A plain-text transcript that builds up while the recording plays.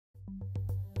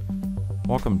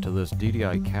Welcome to this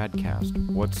DDi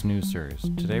CADcast What's New series.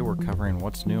 Today we're covering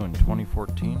what's new in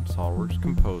 2014 SolidWorks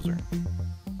Composer.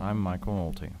 I'm Michael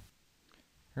Nolte.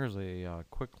 Here's a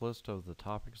quick list of the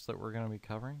topics that we're going to be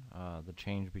covering. The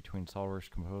change between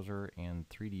SolidWorks Composer and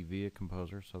 3D VIA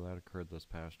Composer, so that occurred this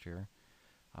past year.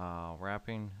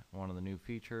 Wrapping, one of the new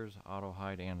features, auto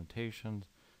hide annotations,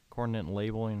 coordinate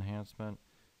labeling enhancement,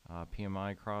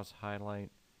 PMI Cross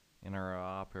Highlight,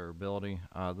 interoperability.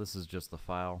 This is just the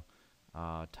file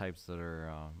types that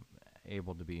are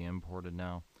able to be imported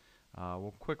now.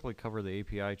 We'll quickly cover the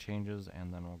API changes,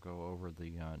 and then we'll go over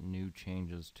the new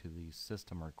changes to the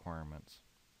system requirements.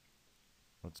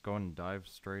 Let's go and dive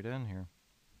straight in here.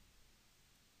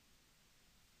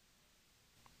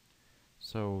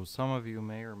 So some of you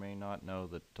may or may not know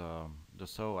that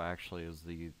DDi actually is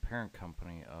the parent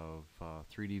company of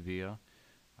 3D VIA.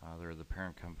 They're the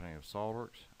parent company of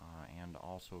SolidWorks and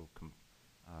also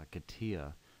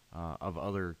CATIA of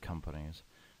other companies.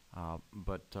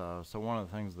 So one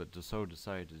of the things that DDi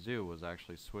decided to do was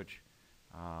actually switch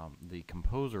the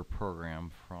Composer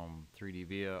program from 3D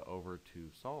VIA over to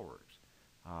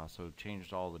SolidWorks. So it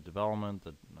changed all the development,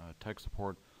 the tech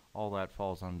support, all that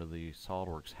falls under the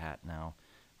SolidWorks hat now.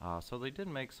 So they did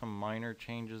make some minor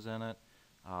changes in it.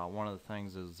 One of the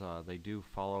things is they do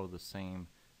follow the same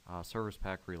service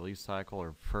pack release cycle,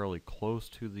 or fairly close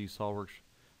to the SolidWorks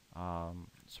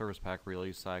service pack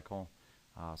release cycle.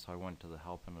 So I went to the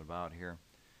help and about here.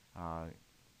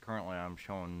 Currently I'm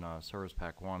showing service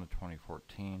pack 1 of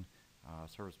 2014.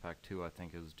 Service pack 2 I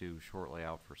think is due shortly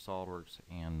out for SolidWorks,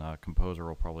 and Composer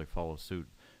will probably follow suit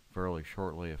fairly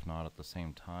shortly, if not at the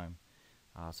same time.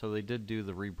 So they did do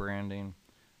the rebranding.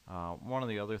 One of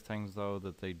the other things though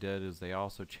that they did is they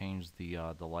also changed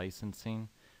the licensing.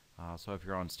 So if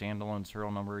you're on standalone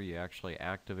serial number, you actually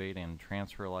activate and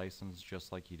transfer license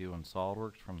just like you do in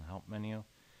SolidWorks from the help menu.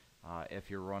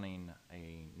 If you're running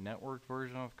a networked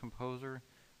version of Composer,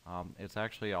 it's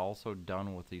actually also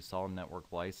done with the Solid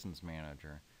Network License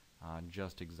Manager,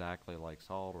 just exactly like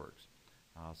SolidWorks.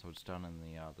 So it's done in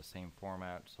the same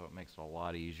format, so it makes it a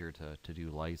lot easier to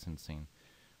do licensing.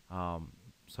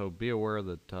 So be aware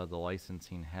that the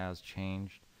licensing has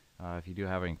changed. If you do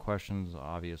have any questions,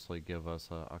 obviously give us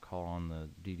a call on the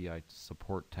DDi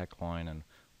support tech line and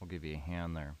we'll give you a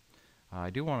hand there.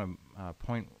 I do want to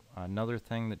point another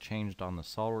thing that changed on the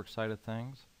SolidWorks side of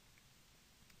things.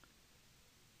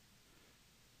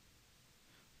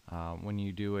 When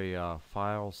you do a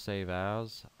file save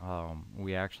as,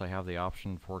 we actually have the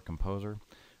option for Composer.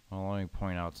 Well, let me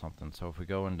point out something. So if we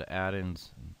go into add-ins,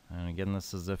 and again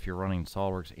this is if you're running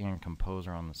SolidWorks and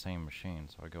Composer on the same machine.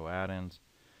 So I go add-ins,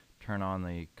 turn on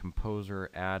the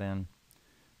Composer add-in.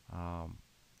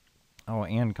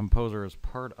 And Composer is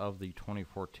part of the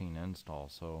 2014 install.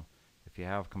 So if you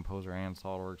have Composer and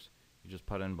SolidWorks, you just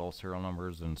put in both serial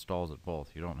numbers and installs it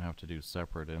both. You don't have to do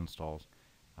separate installs.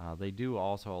 They do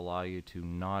also allow you to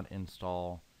not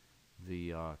install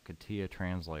the CATIA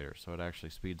translator, so it actually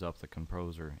speeds up the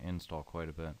Composer install quite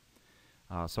a bit.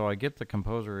 So I get the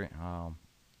Composer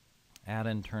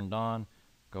add-in turned on,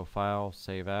 go File,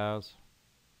 Save As.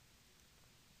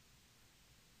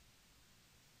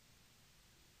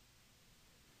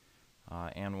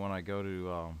 And when I go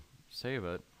to save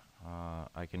it,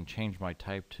 I can change my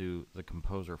type to the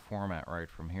Composer format right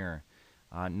from here.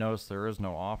 Notice there is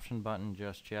no option button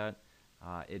just yet.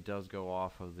 It does go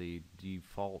off of the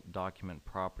default document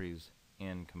properties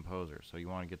in Composer, so you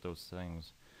want to get those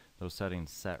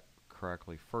settings set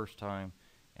correctly first time,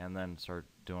 and then start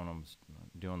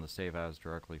doing the save as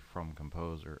directly from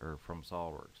Composer or from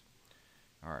SolidWorks.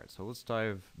 All right, so let's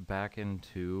dive back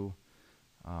into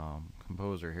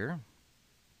Composer here.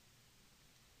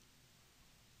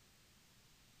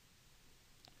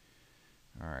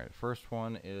 Alright, first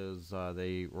one is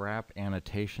they wrap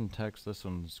annotation text. This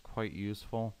one's quite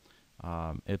useful.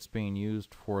 It's being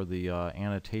used for the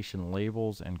annotation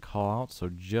labels and callouts,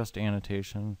 so just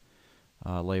annotation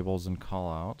labels and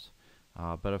callouts.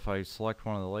 But if I select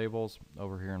one of the labels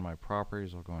over here in my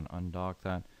properties, I'll go and undock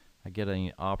that. I get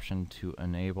an option to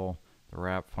enable the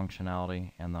wrap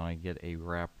functionality, and then I get a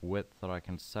wrap width that I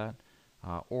can set.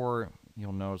 Or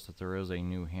you'll notice that there is a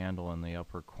new handle in the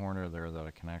upper corner there that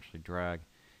I can actually drag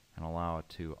and allow it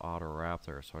to auto wrap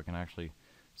there. So I can actually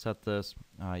set this.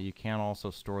 You can also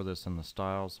store this in the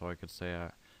styles, so I could say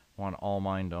I want all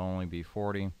mine to only be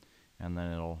 40, and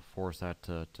then it'll force that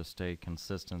to stay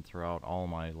consistent throughout all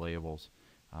my labels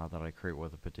that I create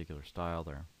with a particular style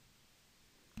there.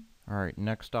 Alright,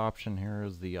 next option here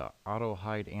is the auto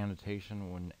hide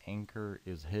annotation when anchor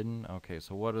is hidden. Okay,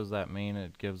 so what does that mean?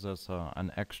 It gives us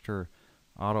an extra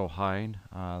auto hide.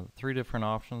 3 different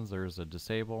options. There's a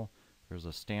disable, There's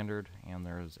a standard and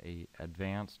there's a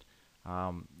advanced.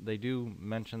 They do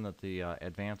mention that the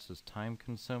advanced is time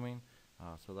consuming,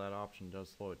 so that option does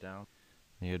slow it down.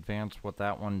 The advanced, what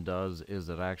that one does is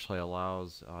it actually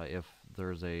allows if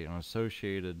there's an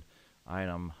associated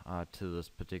item to this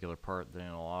particular part, then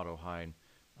it'll auto hide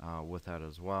with that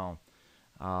as well.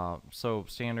 So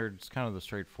standard is kind of the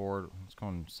straightforward. Let's go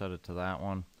and set it to that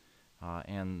one.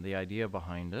 And the idea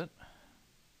behind it,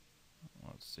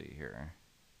 let's see here.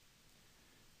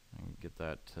 I can get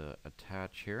that to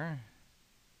attach here.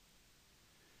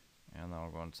 And then I'll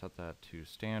go and set that to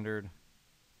standard.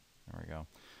 There we go.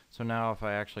 So now if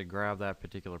I actually grab that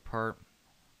particular part,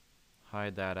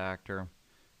 hide that actor,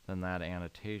 then that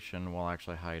annotation will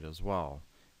actually hide as well.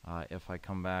 If I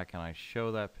come back and I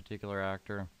show that particular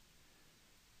actor,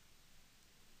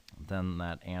 then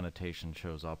that annotation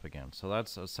shows up again. So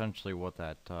that's essentially what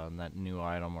that new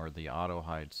item or the auto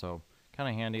hide. So kind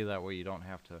of handy, that way you don't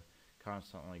have to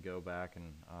constantly go back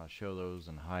and show those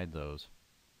and hide those.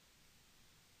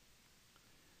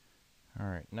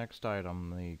 Alright, next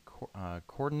item, the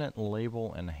coordinate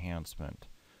label enhancement.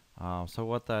 So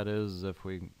what that is if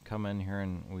we come in here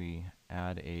and we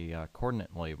add a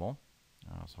coordinate label.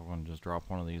 So I'm going to just drop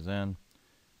one of these in.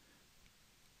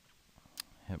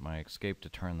 Hit my escape to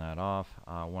turn that off.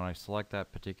 When I select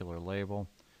that particular label,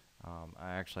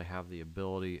 I actually have the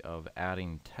ability of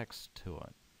adding text to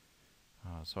it.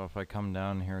 So if I come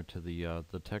down here to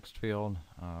the text field,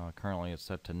 currently it's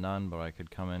set to none, but I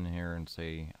could come in here and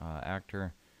say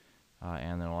actor,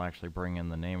 and then it'll actually bring in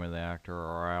the name of the actor,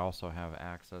 or I also have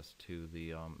access to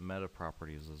the meta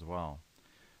properties as well.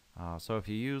 So if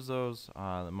you use those,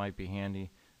 that might be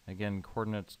handy. Again,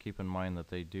 coordinates, keep in mind that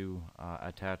they do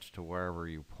attach to wherever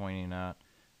you're pointing at.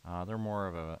 They're more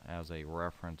of as a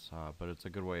reference, but it's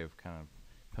a good way of kind of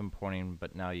pinpointing,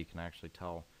 but now you can actually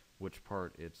tell which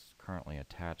part it's currently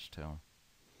attached to.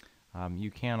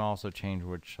 You can also change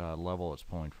which level it's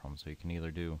pulling from, so you can either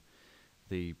do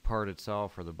the part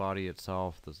itself or the body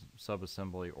itself, the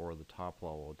subassembly, or the top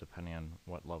level, depending on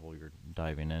what level you're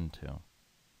diving into.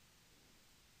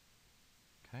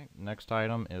 Okay, next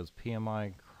item is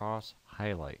PMI Cross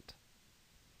Highlight.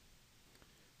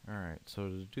 Alright, so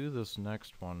to do this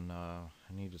next one, I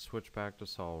need to switch back to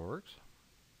SolidWorks.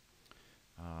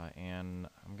 And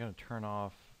I'm going to turn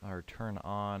off or turn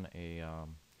on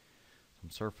some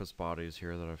surface bodies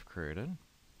here that I've created.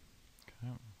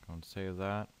 Okay, go and save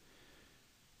that,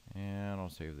 and I'll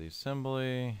save the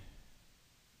assembly.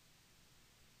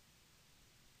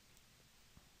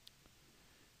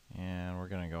 And we're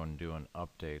going to go and do an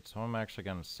update. So I'm actually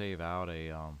going to save out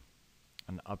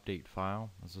an update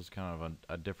file. This is kind of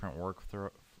a different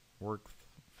workflow,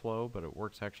 but it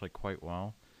works actually quite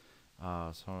well.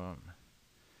 So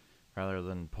rather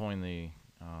than pulling the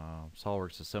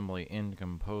SolidWorks assembly in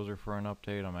Composer for an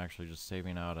update, I'm actually just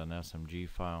saving out an SMG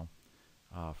file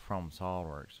from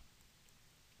SolidWorks.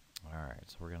 Alright,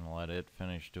 so we're going to let it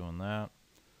finish doing that.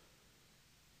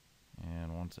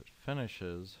 And once it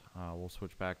finishes, we'll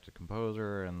switch back to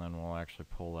Composer, and then we'll actually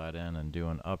pull that in and do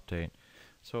an update.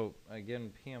 So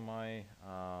again, PMI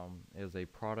is a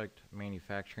product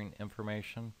manufacturing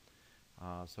information.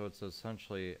 So it's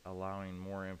essentially allowing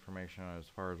more information as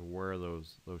far as where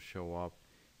those show up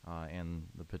in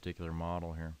the particular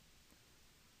model here.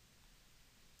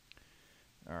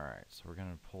 Alright, so we're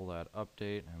going to pull that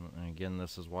update, and again,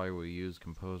 this is why we use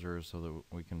Composer, so that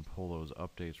we can pull those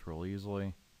updates real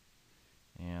easily.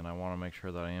 And I want to make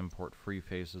sure that I import free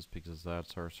faces because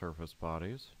that's our surface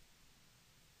bodies.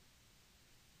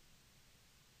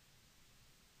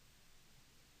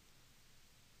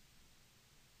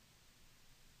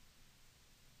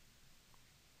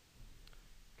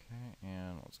 Okay,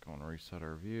 and let's go and reset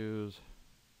our views.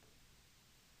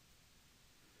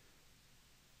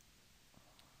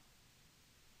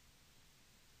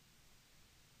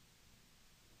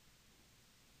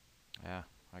 Yeah,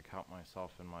 I caught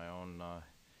myself in my own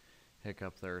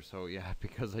hiccup there. So yeah,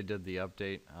 because I did the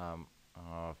update, I don't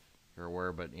know if you're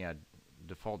aware, but yeah,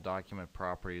 default document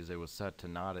properties, it was set to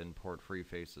not import free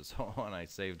faces. So when I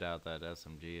saved out that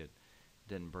SMG, it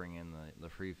didn't bring in the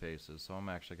free faces. So I'm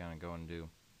actually going to go and do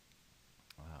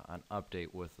an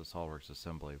update with the SolidWorks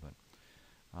assembly. But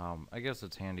I guess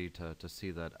it's handy to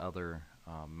see that other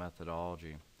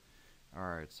methodology.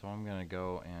 Alright, so I'm going to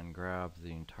go and grab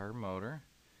the entire motor.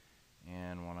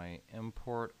 And when I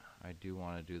import, I do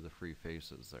want to do the free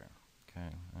faces there.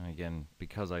 Okay, and again,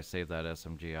 because I saved that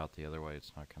SMG out the other way,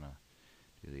 it's not going to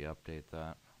do the update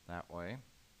that way.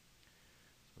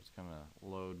 So it's going to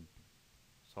load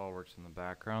SolidWorks in the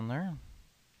background there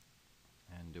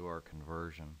and do our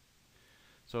conversion.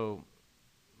 So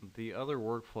the other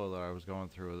workflow that I was going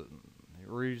through,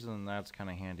 reason that's kind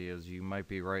of handy is you might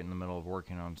be right in the middle of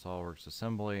working on SolidWorks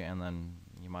assembly, and then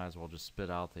you might as well just spit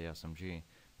out the SMG.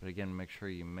 But again, make sure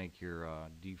you make your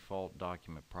default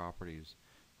document properties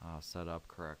set up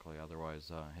correctly,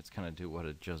 otherwise it's going to do what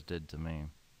it just did to me.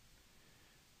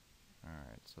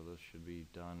 Alright, so this should be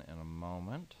done in a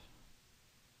moment.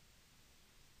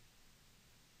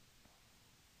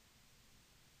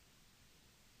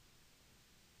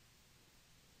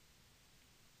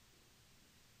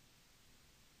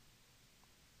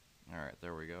 Alright,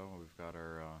 there we go. We've got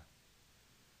our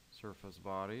surface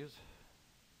bodies.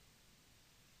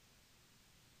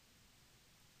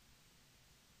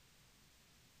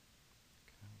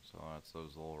 Okay, so that's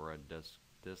those little red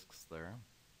discs there.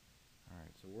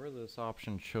 Alright, so where this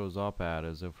option shows up at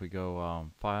is if we go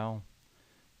File,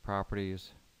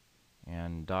 Properties,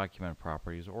 and Document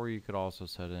Properties, or you could also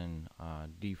set in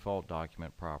Default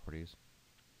Document Properties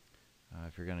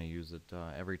if you're going to use it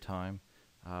every time.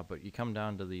 But you come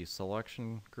down to the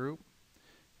Selection group,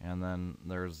 and then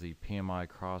there's the PMI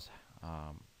Cross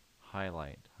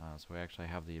Highlight. So we actually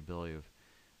have the ability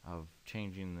of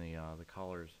changing the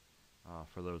colors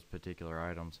for those particular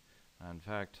items. In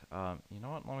fact, you know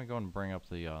what? Let me go and bring up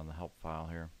the help file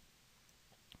here,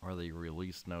 or the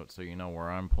release note, so you know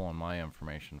where I'm pulling my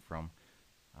information from.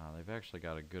 They've actually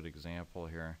got a good example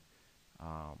here.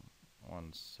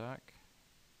 One sec.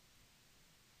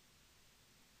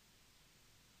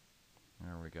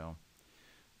 There we go.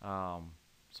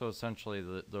 So essentially,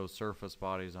 those surface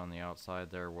bodies on the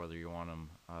outside there, whether you want them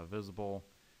visible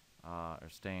or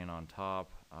staying on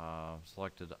top,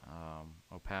 selected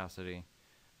opacity,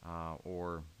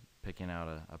 or picking out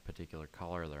a particular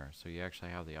color there. So you actually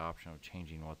have the option of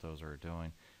changing what those are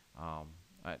doing.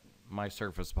 My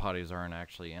surface bodies aren't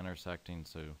actually intersecting,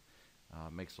 so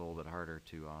it makes it a little bit harder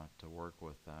to work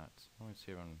with that. So let me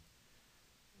see if I can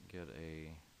get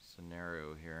a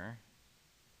scenario here.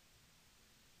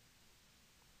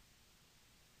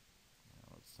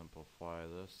 Let's simplify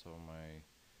this so my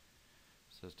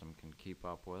system can keep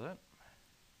up with it.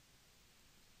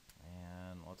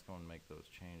 And let's go and make those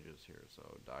changes here.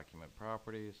 So document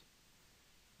properties.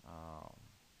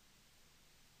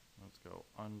 Let's go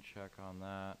uncheck on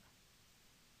that.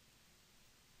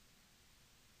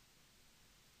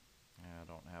 I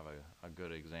don't have a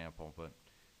good example, but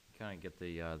you kind of get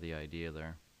the idea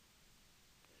there.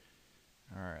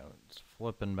 All right, let's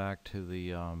flipping back to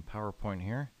the PowerPoint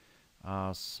here.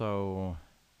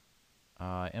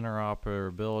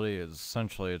 Interoperability is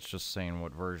essentially, it's just saying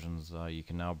what versions you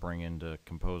can now bring into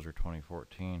Composer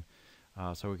 2014.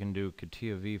 So we can do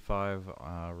CATIA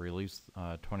v5, release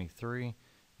 23,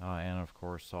 and of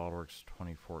course SolidWorks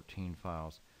 2014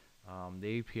 files.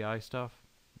 The API stuff,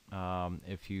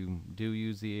 if you do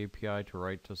use the API to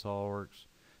write to SolidWorks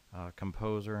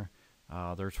Composer,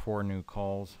 there's 4 new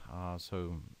calls,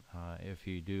 so if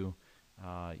you do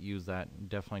use that,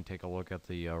 definitely take a look at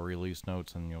the release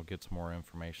notes and you'll get some more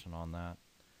information on that.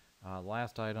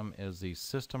 Last item is the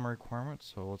system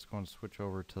requirements, so let's go and switch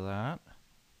over to that.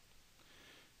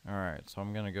 Alright, so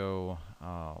I'm going to go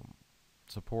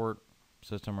support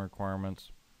system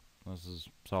requirements. This is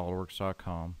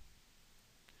SolidWorks.com,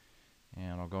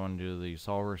 and I'll go into the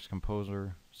SolidWorks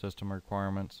Composer system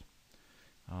requirements,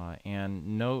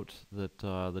 and note that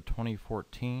the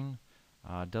 2014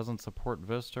 doesn't support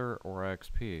Vista or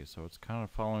XP, so it's kind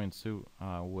of following suit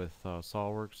with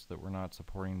SolidWorks that we're not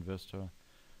supporting Vista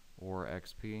or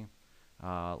XP.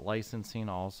 Licensing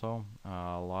also,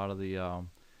 a lot of the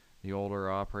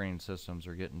older operating systems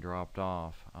are getting dropped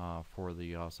off for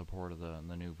the support of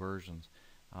the new versions.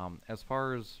 As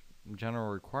far as general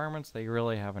requirements, they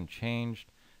really haven't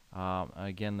changed.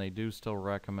 Again, they do still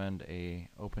recommend a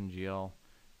OpenGL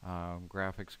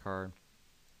graphics card.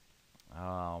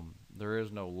 There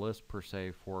is no list per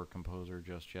se for Composer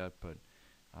just yet, but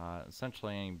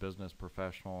essentially any business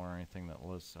professional or anything that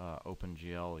lists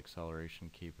OpenGL acceleration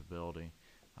capability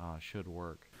should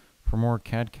work. For more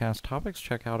CADcast topics,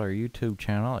 check out our YouTube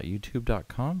channel at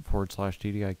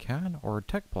youtube.com/DDi CAD or our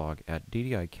tech blog at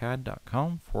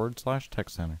ddicad.com/tech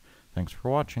center. Thanks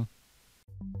for watching.